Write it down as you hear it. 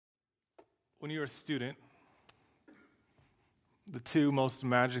When you're a student, the two most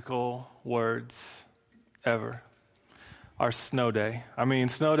magical words ever are snow day. I mean,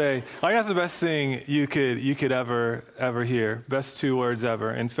 snow day, like that's the best thing you could ever hear. Best two words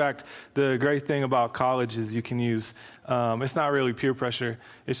ever. In fact, the great thing about college is you can use, it's not really peer pressure.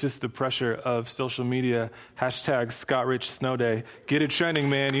 It's just the pressure of social media. Hashtag Scott Rich Snow Day. Get it trending,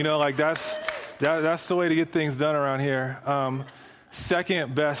 man. You know, like that's the way to get things done around here.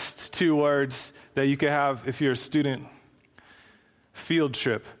 Second best two words that you could have if you're a student: field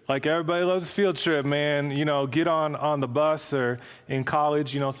trip. Like everybody loves a field trip, man. You know, get on the bus, or in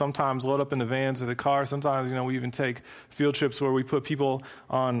college, you know, sometimes load up in the vans or the car. Sometimes, you know, we even take field trips where we put people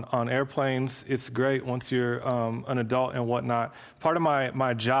on airplanes. It's great once you're an adult and whatnot. Part of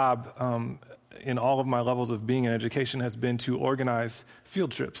my job in all of my levels of being in education has been to organize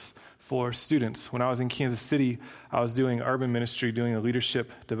field trips for students. When I was in Kansas City, I was doing urban ministry, doing a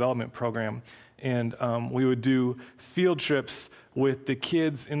leadership development program. And we would do field trips with the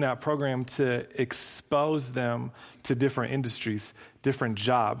kids in that program to expose them to different industries, different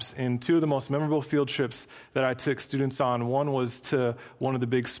jobs. And two of the most memorable field trips that I took students on, one was to one of the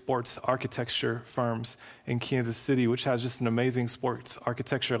big sports architecture firms in Kansas City, which has just an amazing sports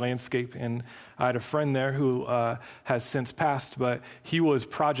architecture landscape. And I had a friend there who has since passed, but he was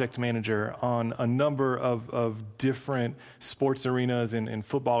project manager on a number of different sports arenas and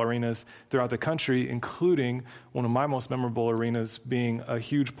football arenas throughout the country, including one of my most memorable arenas being a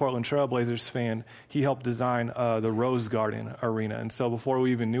huge Portland Trail Blazers fan. He helped design the Rose Garden arena. And so before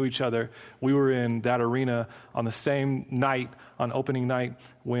we even knew each other, we were in that arena on the same night, on opening night,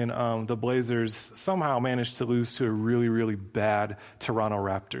 when the Blazers somehow managed to lose to a really, really bad Toronto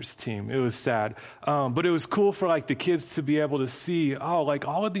Raptors team. It was sad. But it was cool for like the kids to be able to see, oh, like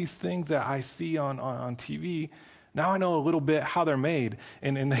all of these things that I see on TV, now I know a little bit how they're made.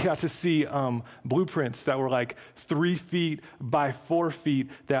 And they got to see blueprints that were like 3 feet by 4 feet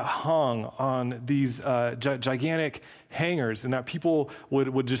that hung on these gigantic hangers, and that people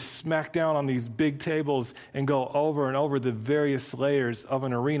would just smack down on these big tables and go over and over the various layers of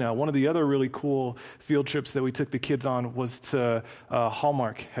an arena. One of the other really cool field trips that we took the kids on was to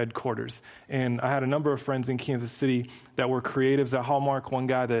Hallmark headquarters. And I had a number of friends in Kansas City that were creatives at Hallmark. One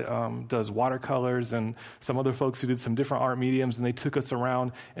guy that does watercolors, and some other folks who did some different art mediums, and they took us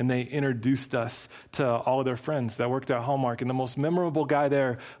around and they introduced us to all of their friends that worked at Hallmark. And the most memorable guy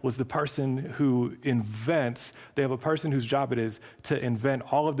there was the person who invents, they have a person whose job it is to invent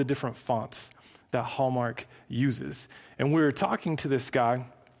all of the different fonts that Hallmark uses. And we were talking to this guy,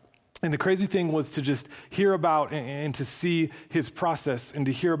 and the crazy thing was to just hear about and to see his process and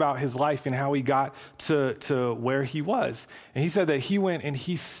to hear about his life and how he got to where he was. And he said that he went and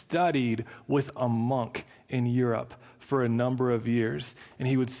he studied with a monk in Europe for a number of years. And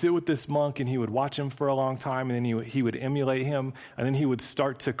he would sit with this monk and he would watch him for a long time, and then he would emulate him, and then he would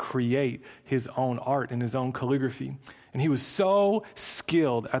start to create his own art and his own calligraphy. And he was so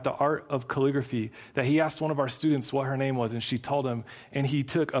skilled at the art of calligraphy that he asked one of our students what her name was, and she told him. And he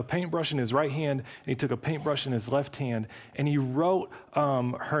took a paintbrush in his right hand, and he took a paintbrush in his left hand, and he wrote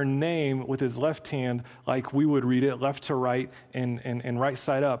her name with his left hand like we would read it, left to right and right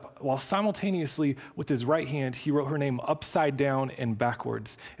side up, while simultaneously with his right hand, he wrote her name upside down and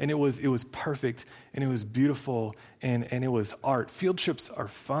backwards. And it was perfect, and it was beautiful, and it was art. Field trips are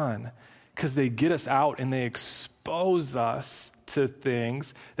fun because they get us out and they expose us to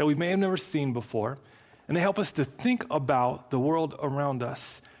things that we may have never seen before, and they help us to think about the world around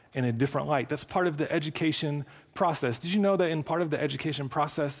us in a different light. That's part of the education process. Did you know that in part of the education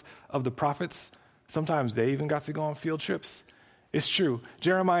process of the prophets, sometimes they even got to go on field trips? It's true.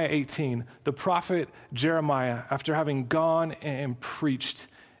 Jeremiah 18, the prophet Jeremiah, after having gone and preached,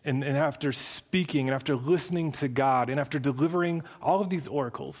 and after speaking, and after listening to God, and after delivering all of these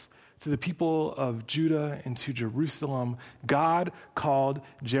oracles to the people of Judah and to Jerusalem, God called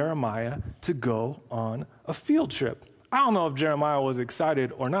Jeremiah to go on a field trip. I don't know if Jeremiah was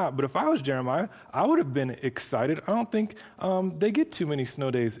excited or not, but if I was Jeremiah, I would have been excited. I don't think they get too many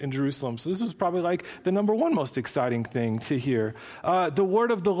snow days in Jerusalem, so this was probably like the number one most exciting thing to hear. The word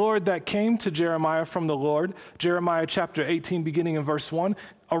of the Lord that came to Jeremiah from the Lord, Jeremiah chapter 18, beginning in verse 1,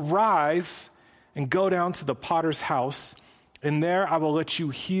 "Arise and go down to the potter's house, and there I will let you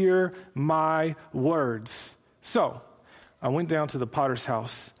hear my words." So I went down to the potter's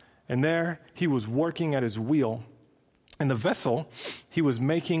house, and there he was working at his wheel. And the vessel he was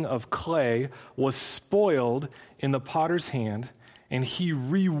making of clay was spoiled in the potter's hand, and he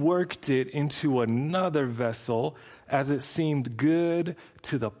reworked it into another vessel as it seemed good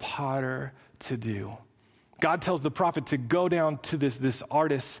to the potter to do. God tells the prophet to go down to this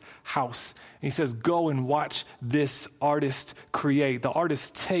artist's house. And he says, go and watch this artist create. The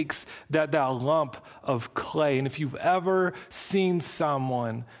artist takes that lump of clay. And if you've ever seen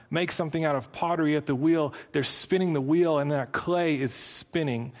someone make something out of pottery at the wheel, they're spinning the wheel and that clay is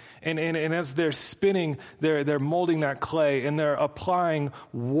spinning. And as they're spinning, they're molding that clay and they're applying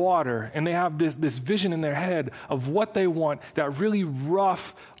water. And they have this vision in their head of what they want that really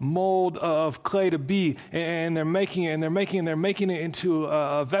rough mold of clay to be. And they're making it into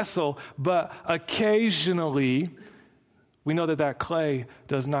a vessel. But occasionally, we know that clay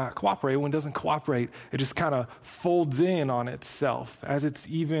does not cooperate. When it doesn't cooperate, it just kind of folds in on itself as it's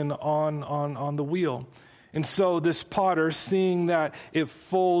even on the wheel. And so this potter, seeing that it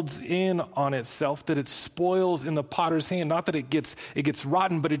folds in on itself, that it spoils in the potter's hand, not that it gets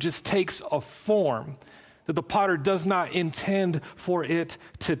rotten, but it just takes a form that the potter does not intend for it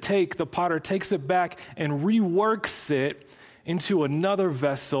to take. The potter takes it back and reworks it into another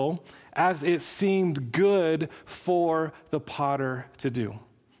vessel as it seemed good for the potter to do.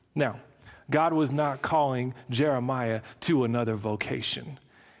 Now, God was not calling Jeremiah to another vocation.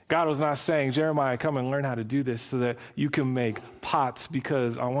 God was not saying, Jeremiah, come and learn how to do this so that you can make pots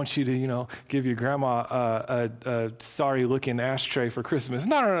because I want you to, give your grandma a sorry-looking ashtray for Christmas.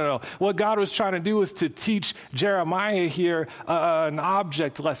 No. What God was trying to do was to teach Jeremiah here an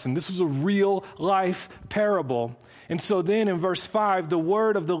object lesson. This was a real-life parable. And so then in verse 5, the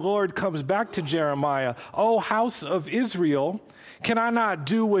word of the Lord comes back to Jeremiah. O house of Israel, can I not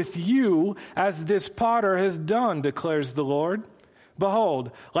do with you as this potter has done, declares the Lord?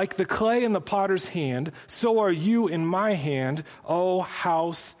 Behold, like the clay in the potter's hand, so are you in my hand, O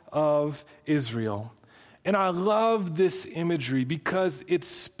house of Israel. And I love this imagery because it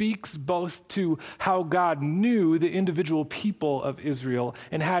speaks both to how God knew the individual people of Israel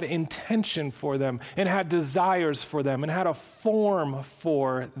and had intention for them and had desires for them and had a form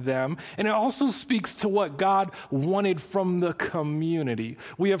for them. And it also speaks to what God wanted from the community.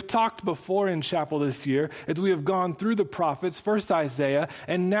 We have talked before in Chapel this year as we have gone through the prophets, first Isaiah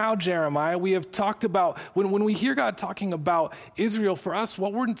and now Jeremiah. We have talked about when we hear God talking about Israel, for us,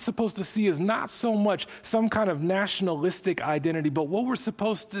 what we're supposed to see is not so much some kind of nationalistic identity, but what we're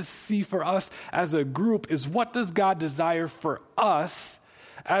supposed to see for us as a group is what does God desire for us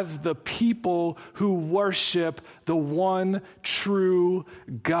as the people who worship the one true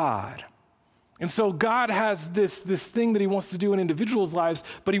God. And so God has this thing that he wants to do in individuals' lives,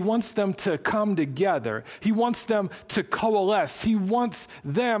 but he wants them to come together. He wants them to coalesce. He wants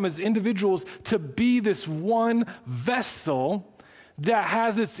them as individuals to be this one vessel that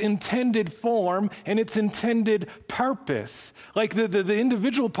has its intended form and its intended purpose. Like the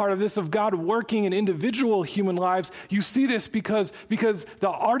individual part of this, of God working in individual human lives, you see this because the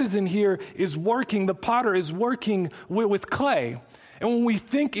artisan here is working, the potter is working with clay. And when we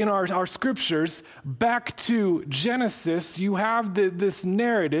think in our scriptures back to Genesis, you have this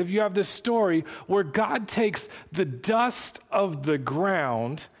narrative, you have this story where God takes the dust of the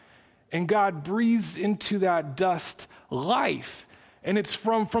ground and God breathes into that dust life. And it's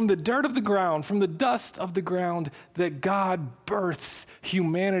from the dirt of the ground, from the dust of the ground, that God births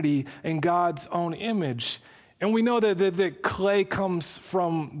humanity in God's own image. And we know that clay comes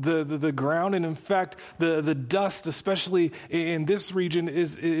from the ground. And in fact, the dust, especially in this region,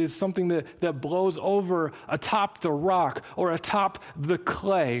 is something that blows over atop the rock or atop the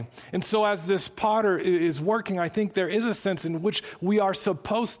clay. And so as this potter is working, I think there is a sense in which we are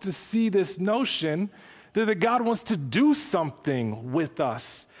supposed to see this notion that God wants to do something with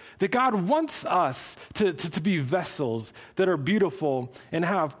us, that God wants us to be vessels that are beautiful and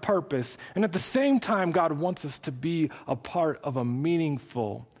have purpose. And at the same time, God wants us to be a part of a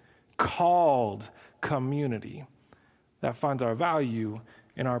meaningful, called community that finds our value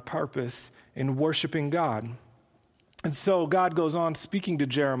and our purpose in worshiping God. And so God goes on speaking to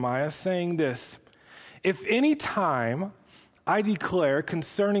Jeremiah, saying this, if any time I declare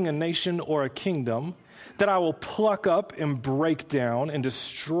concerning a nation or a kingdom that I will pluck up and break down and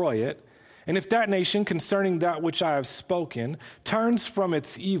destroy it, and if that nation concerning that which I have spoken turns from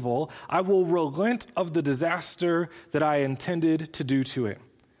its evil, I will relent of the disaster that I intended to do to it.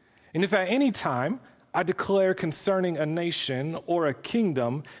 And if at any time I declare concerning a nation or a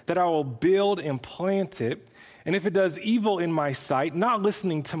kingdom that I will build and plant it, And if it does evil in my sight, not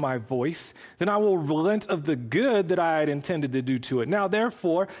listening to my voice, then I will relent of the good that I had intended to do to it. Now,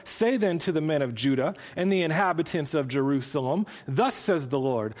 therefore, say then to the men of Judah and the inhabitants of Jerusalem, thus says the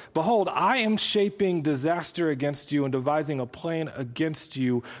Lord, behold, I am shaping disaster against you and devising a plan against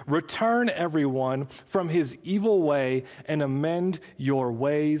you. Return everyone from his evil way and amend your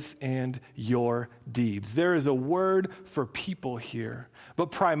ways and your deeds. There is a word for people here,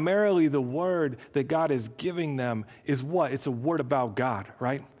 but primarily the word that God is giving them is what? It's a word about God,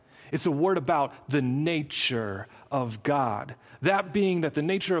 right? It's a word about the nature of God. That being that the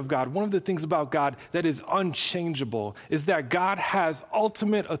nature of God, one of the things about God that is unchangeable is that God has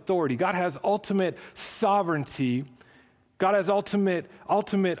ultimate authority. God has ultimate sovereignty. God has ultimate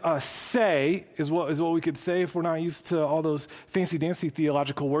say, is what we could say if we're not used to all those fancy-dancy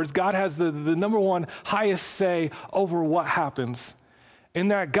theological words. God has the number one highest say over what happens. In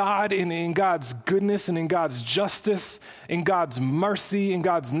that God, in God's goodness and in God's justice, in God's mercy, in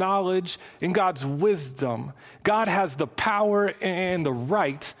God's knowledge, in God's wisdom, God has the power and the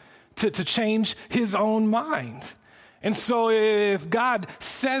right to change his own mind. And so if God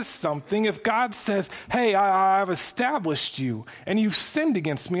says something, if God says, hey, I've established you and you've sinned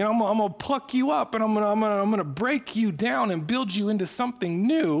against me, and I'm going to pluck you up and I'm going to break you down and build you into something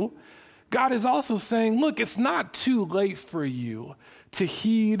new, God is also saying, look, it's not too late for you to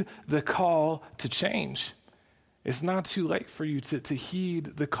heed the call to change. It's not too late for you to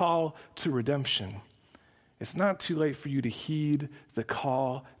heed the call to redemption. It's not too late for you to heed the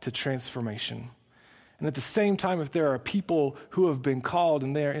call to transformation. And at the same time, if there are people who have been called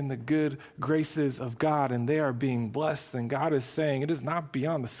and they're in the good graces of God and they are being blessed, then God is saying, it is not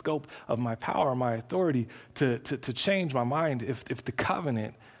beyond the scope of my power, my authority to change my mind if the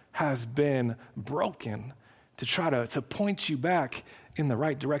covenant has been broken, to try to point you back in the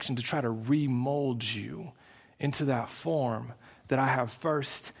right direction, to try to remold you into that form that I have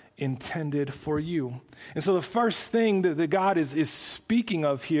first intended for you. And so the first thing that God is speaking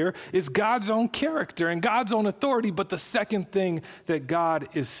of here is God's own character and God's own authority. But the second thing that God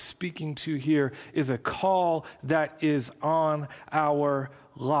is speaking to here is a call that is on our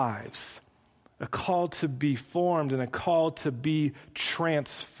lives, a call to be formed and a call to be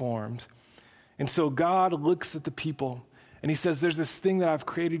transformed. And so God looks at the people and he says, there's this thing that I've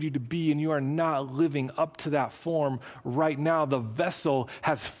created you to be, and you are not living up to that form right now. The vessel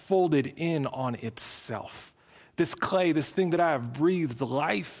has folded in on itself. This clay, this thing that I have breathed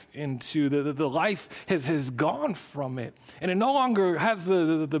life into, the life has gone from it. And it no longer has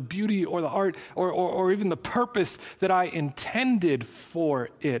the beauty or the art or even the purpose that I intended for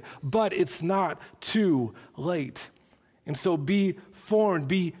it. But it's not too late. And so be formed,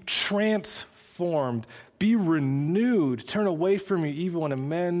 be transformed, be renewed, turn away from your evil and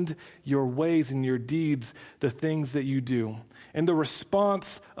amend your ways and your deeds, the things that you do. And the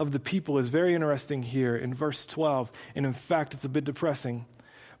response of the people is very interesting here in verse 12. And in fact, it's a bit depressing.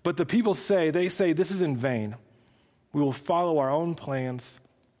 But the people say, this is in vain. We will follow our own plans,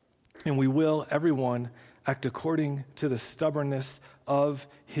 and we will, everyone, act according to the stubbornness of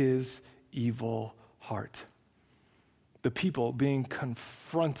his evil heart. The people being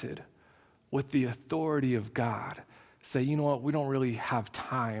confronted with the authority of God say, you know what, we don't really have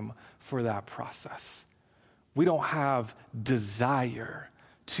time for that process. We don't have desire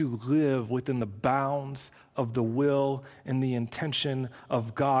to live within the bounds of the will and the intention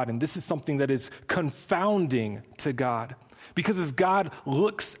of God. And this is something that is confounding to God. Because as God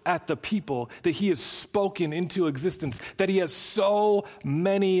looks at the people that he has spoken into existence, that he has so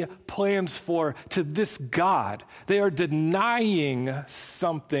many plans for, to this God, they are denying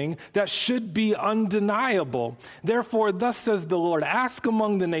something that should be undeniable. Therefore, thus says the Lord, ask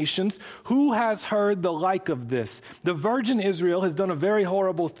among the nations, who has heard the like of this? The virgin Israel has done a very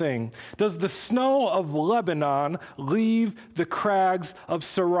horrible thing. Does the snow of Lebanon leave the crags of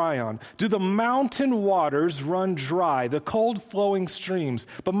Sirion? Do the mountain waters run dry? The cold flowing streams,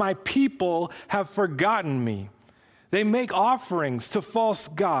 but my people have forgotten me. They make offerings to false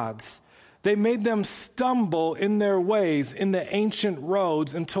gods. They made them stumble in their ways in the ancient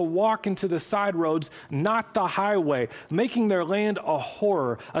roads and to walk into the side roads, not the highway, making their land a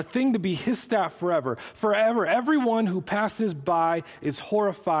horror, a thing to be hissed at forever. Forever, everyone who passes by is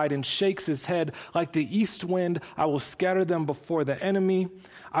horrified and shakes his head like the east wind. I will scatter them before the enemy.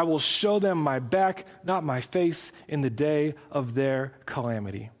 I will show them my back, not my face, in the day of their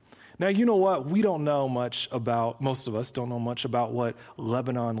calamity. Now, you know what? We don't know much about, most of us don't know much about what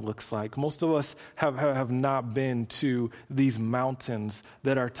Lebanon looks like. Most of us have not been to these mountains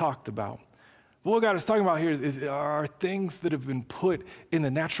that are talked about. But what God is talking about here are things that have been put in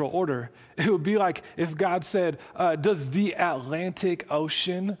the natural order. It would be like if God said, does the Atlantic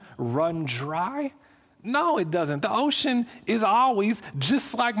Ocean run dry? No, it doesn't. The ocean is always,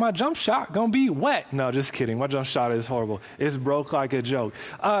 just like my jump shot, gonna be wet. No, just kidding. My jump shot is horrible. It's broke like a joke.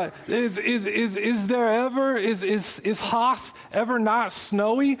 Is Hoth ever not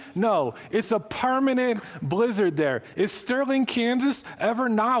snowy? No, it's a permanent blizzard there. Is Sterling, Kansas ever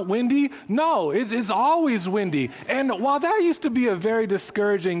not windy? No, it's always windy. And while that used to be a very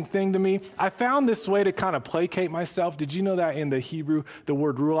discouraging thing to me, I found this way to kind of placate myself. Did you know that in the Hebrew, the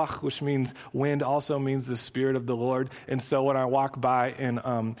word ruach, which means wind, also means the Spirit of the Lord? And so when I walk by and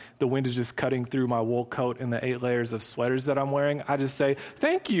the wind is just cutting through my wool coat and the 8 layers of sweaters that I'm wearing, I just say,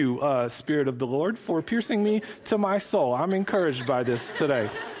 thank you, Spirit of the Lord, for piercing me to my soul. I'm encouraged by this today.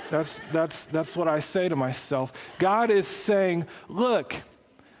 That's what I say to myself. God is saying, look,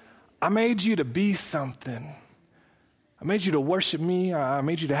 I made you to be something. I made you to worship me. I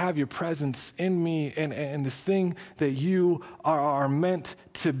made you to have your presence in me. And this thing that you are meant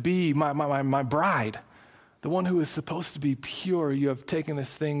to be, my bride, the one who is supposed to be pure, you have taken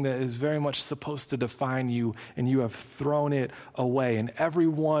this thing that is very much supposed to define you, and you have thrown it away. And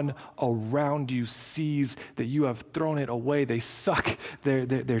everyone around you sees that you have thrown it away. They suck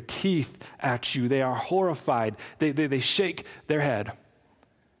their teeth at you. They are horrified. They shake their head.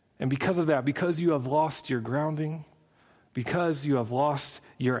 And because of that, because you have lost your grounding, because you have lost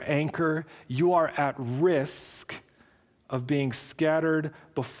your anchor, you are at risk of being scattered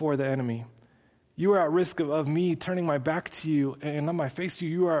before the enemy. You are at risk of me turning my back to you and not my face to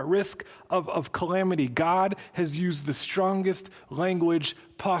you. You are at risk of calamity. God has used the strongest language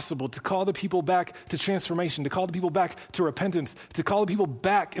possible to call the people back to transformation, to call the people back to repentance, to call the people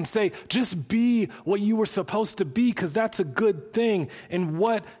back and say, just be what you were supposed to be, because that's a good thing. And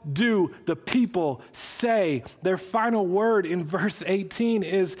what do the people say? Their final word in verse 18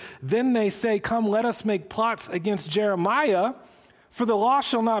 is, then they say, come, let us make plots against Jeremiah. For the law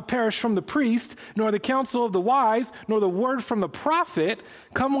shall not perish from the priest, nor the counsel of the wise, nor the word from the prophet.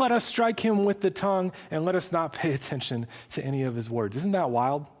 Come, let us strike him with the tongue, and let us not pay attention to any of his words. Isn't that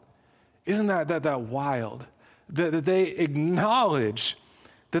wild? Isn't that wild? That they acknowledge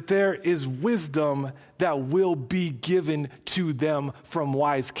that there is wisdom that will be given to them from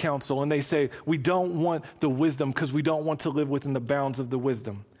wise counsel. And they say, we don't want the wisdom because we don't want to live within the bounds of the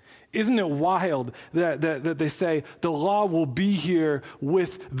wisdom. Isn't it wild that they say the law will be here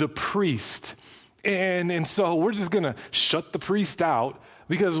with the priest? And so we're just going to shut the priest out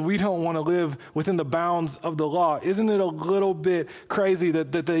because we don't want to live within the bounds of the law. Isn't it a little bit crazy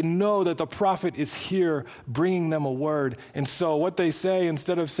that they know that the prophet is here bringing them a word? And so what they say,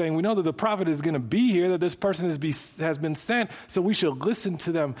 instead of saying, we know that the prophet is going to be here, that this person has been sent, so we should listen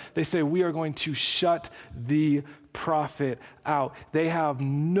to them, they say, we are going to shut the prophet out. They have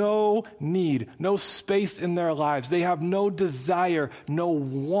no need, no space in their lives. They have no desire, no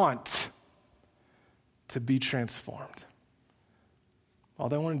want to be transformed. All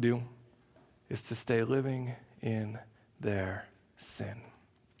they want to do is to stay living in their sin.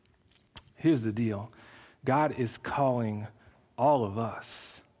 Here's the deal. God is calling all of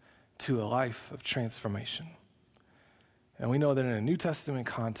us to a life of transformation. And we know that in a New Testament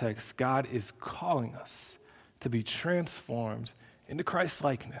context, God is calling us to be transformed into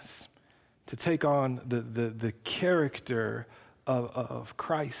Christ-likeness, to take on the character of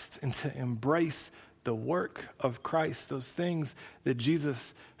Christ and to embrace the work of Christ, those things that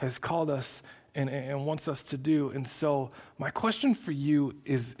Jesus has called us and wants us to do. And so my question for you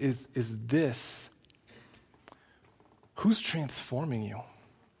is this: who's transforming you?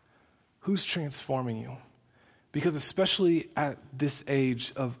 Who's transforming you? Because especially at this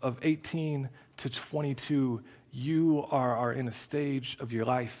age of 18 to 22, you are in a stage of your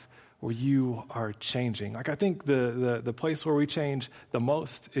life where you are changing. Like, I think the place where we change the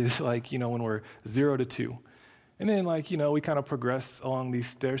most is like, when we're 0 to 2. And then we kind of progress along these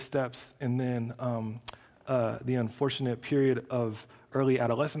stair steps, and then the unfortunate period of early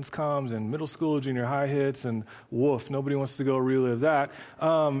adolescence comes, and middle school, junior high hits, and woof, nobody wants to go relive that.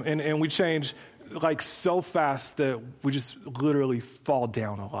 And we change so fast that we just literally fall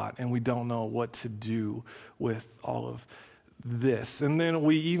down a lot, and we don't know what to do with all of this. And then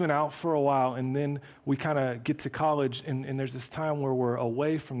we even out for a while, and then we kind of get to college, and there's this time where we're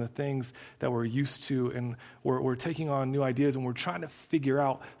away from the things that we're used to, and we're taking on new ideas, and we're trying to figure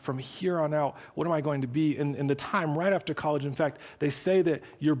out from here on out, what am I going to be? And the time right after college, in fact, they say that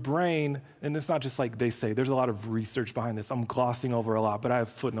your brain, and it's not just like they say, there's a lot of research behind this. I'm glossing over a lot, but I have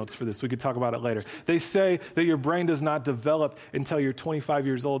footnotes for this. We could talk about it later. They say that your brain does not develop until you're 25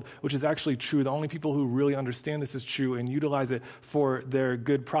 years old, which is actually true. The only people who really understand this is true and utilize it for their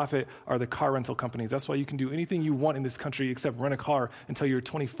good profit are the car rental companies. That's why you can do anything you want in this country except rent a car until you're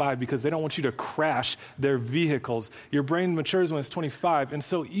 25, because they don't want you to crash their vehicles. Your brain matures when it's 25. And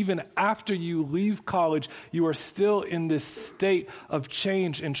so even after you leave college, you are still in this state of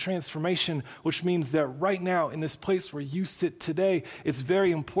change and transformation, which means that right now in this place where you sit today, it's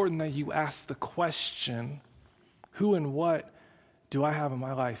very important that you ask the question, who and what do I have in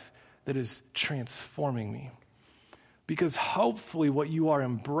my life that is transforming me? Because hopefully what you are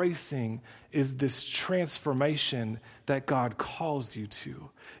embracing is this transformation that God calls you to.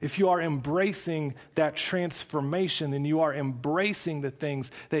 If you are embracing that transformation, then you are embracing the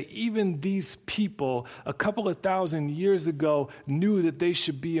things that even these people a couple of thousand years ago knew that they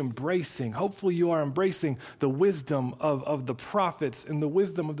should be embracing. Hopefully you are embracing the wisdom of the prophets and the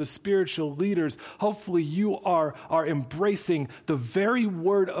wisdom of the spiritual leaders. Hopefully you are embracing the very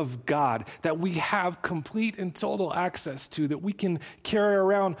word of God that we have complete and total access to, that we can carry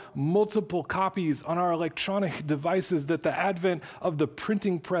around multiple copies on our electronic devices, that the advent of the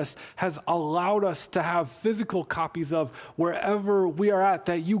printing press has allowed us to have physical copies of wherever we are at,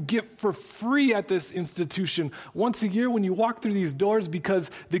 that you get for free at this institution once a year when you walk through these doors,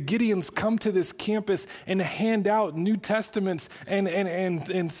 because the Gideons come to this campus and hand out New Testaments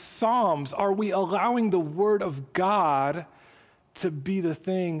and Psalms. Are we allowing the Word of God to be the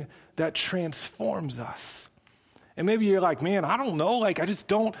thing that transforms us? And maybe you're like, man, I don't know, I just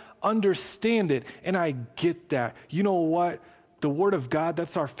don't understand it. And I get that. You know what? The Word of God,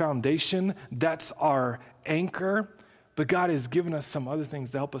 that's our foundation. That's our anchor. But God has given us some other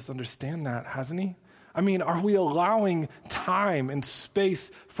things to help us understand that, hasn't He? I mean, are we allowing time and space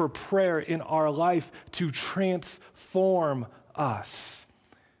for prayer in our life to transform us?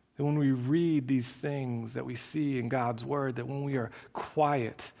 That when we read these things that we see in God's Word, that when we are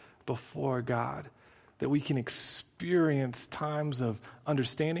quiet before God, that we can experience times of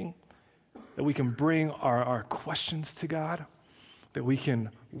understanding, that we can bring our questions to God, that we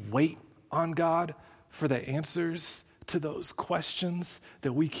can wait on God for the answers to those questions,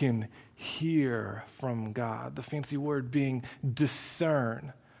 that we can hear from God. The fancy word being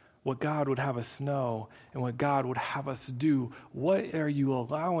discern what God would have us know and what God would have us do. What are you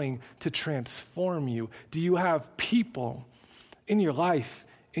allowing to transform you? Do you have people in your life,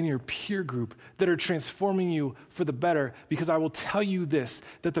 in your peer group, that are transforming you for the better? Because I will tell you this,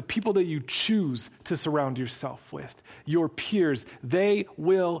 that the people that you choose to surround yourself with, your peers, they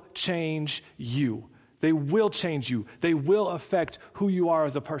will change you. They will change you. They will affect who you are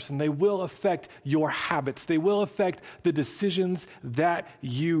as a person. They will affect your habits. They will affect the decisions that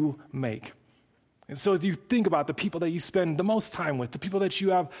you make. And so as you think about the people that you spend the most time with, the people that you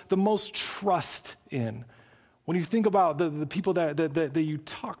have the most trust in, when you think about the people that you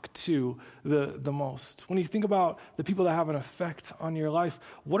talk to the most, when you think about the people that have an effect on your life,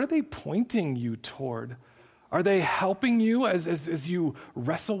 what are they pointing you toward? Are they helping you as you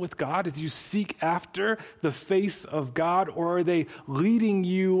wrestle with God, as you seek after the face of God, or are they leading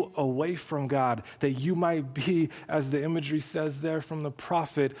you away from God, that you might be, as the imagery says there from the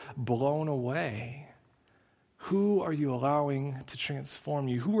prophet, blown away? Who are you allowing to transform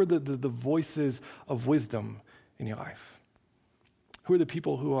you? Who are the voices of wisdom in your life? Who are the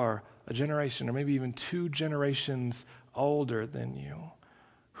people who are a generation or maybe even 2 generations older than you?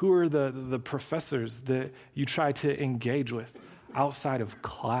 Who are the professors that you try to engage with outside of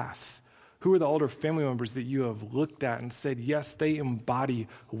class? Who are the older family members that you have looked at and said, yes, they embody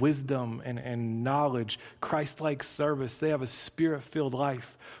wisdom and knowledge, Christ-like service. They have a spirit-filled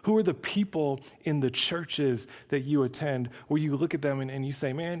life. Who are the people in the churches that you attend where you look at them and you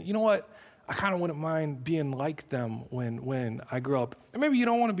say, man, you know what? I kind of wouldn't mind being like them when I grow up. And maybe you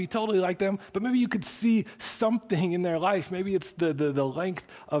don't want to be totally like them, but maybe you could see something in their life. Maybe it's the length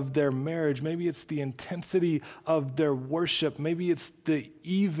of their marriage. Maybe it's the intensity of their worship. Maybe it's the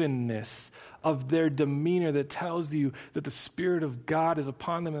evenness of their demeanor that tells you that the Spirit of God is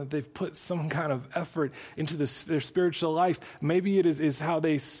upon them and that they've put some kind of effort into their spiritual life. Maybe it is how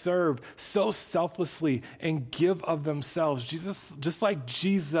they serve so selflessly and give of themselves. Jesus, just like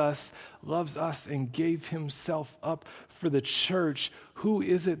Jesus loves us and gave himself up for the church, who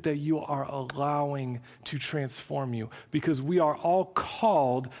is it that you are allowing to transform you? Because we are all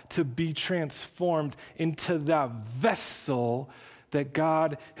called to be transformed into that vessel that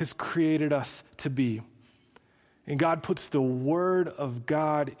God has created us to be. And God puts the word of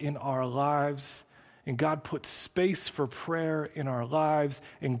God in our lives, and God puts space for prayer in our lives,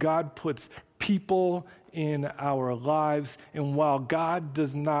 and God puts people in our lives. And while God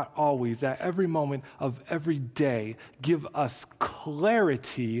does not always, at every moment of every day, give us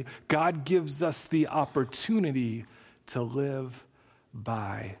clarity, God gives us the opportunity to live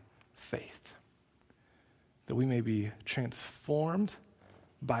by faith, that we may be transformed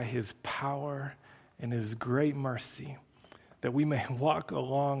by his power and his great mercy, that we may walk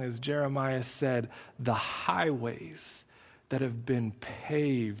along, as Jeremiah said, the highways that have been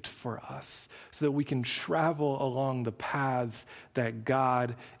paved for us, so that we can travel along the paths that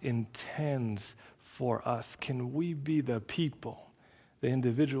God intends for us. Can we be the people, the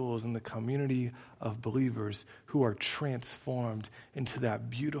individuals in the community of believers who are transformed into that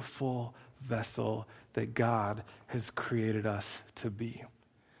beautiful vessel that God has created us to be?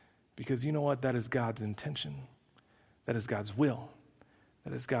 Because you know what? That is God's intention. That is God's will.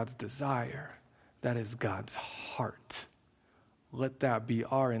 That is God's desire. That is God's heart. Let that be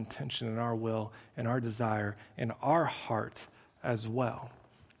our intention and our will and our desire and our heart as well,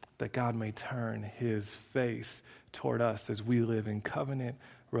 that God may turn his face toward us as we live in covenant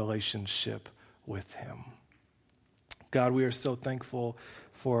relationship with him. God, we are so thankful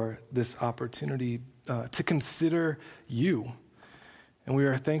for this opportunity to consider you. And we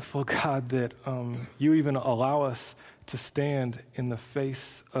are thankful, God, that you even allow us to stand in the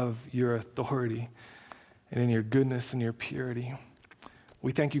face of your authority and in your goodness and your purity.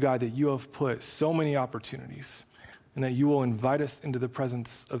 We thank you, God, that you have put so many opportunities and that you will invite us into the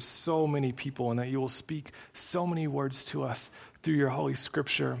presence of so many people and that you will speak so many words to us through your Holy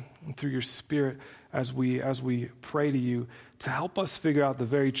Scripture and through your Spirit as we pray to you to help us figure out the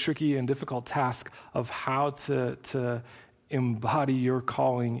very tricky and difficult task of how to embody your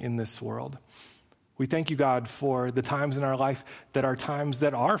calling in this world. We thank you, God, for the times in our life that are times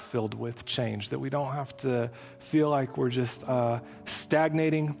that are filled with change, that we don't have to feel like we're just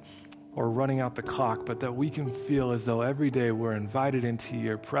stagnating or running out the clock, but that we can feel as though every day we're invited into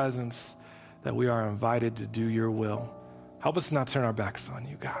your presence, that we are invited to do your will. Help us not turn our backs on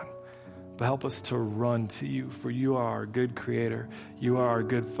you, God, but help us to run to you, for you are our good creator, you are our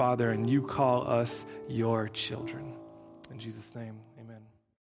good father, and you call us your children. In Jesus' name.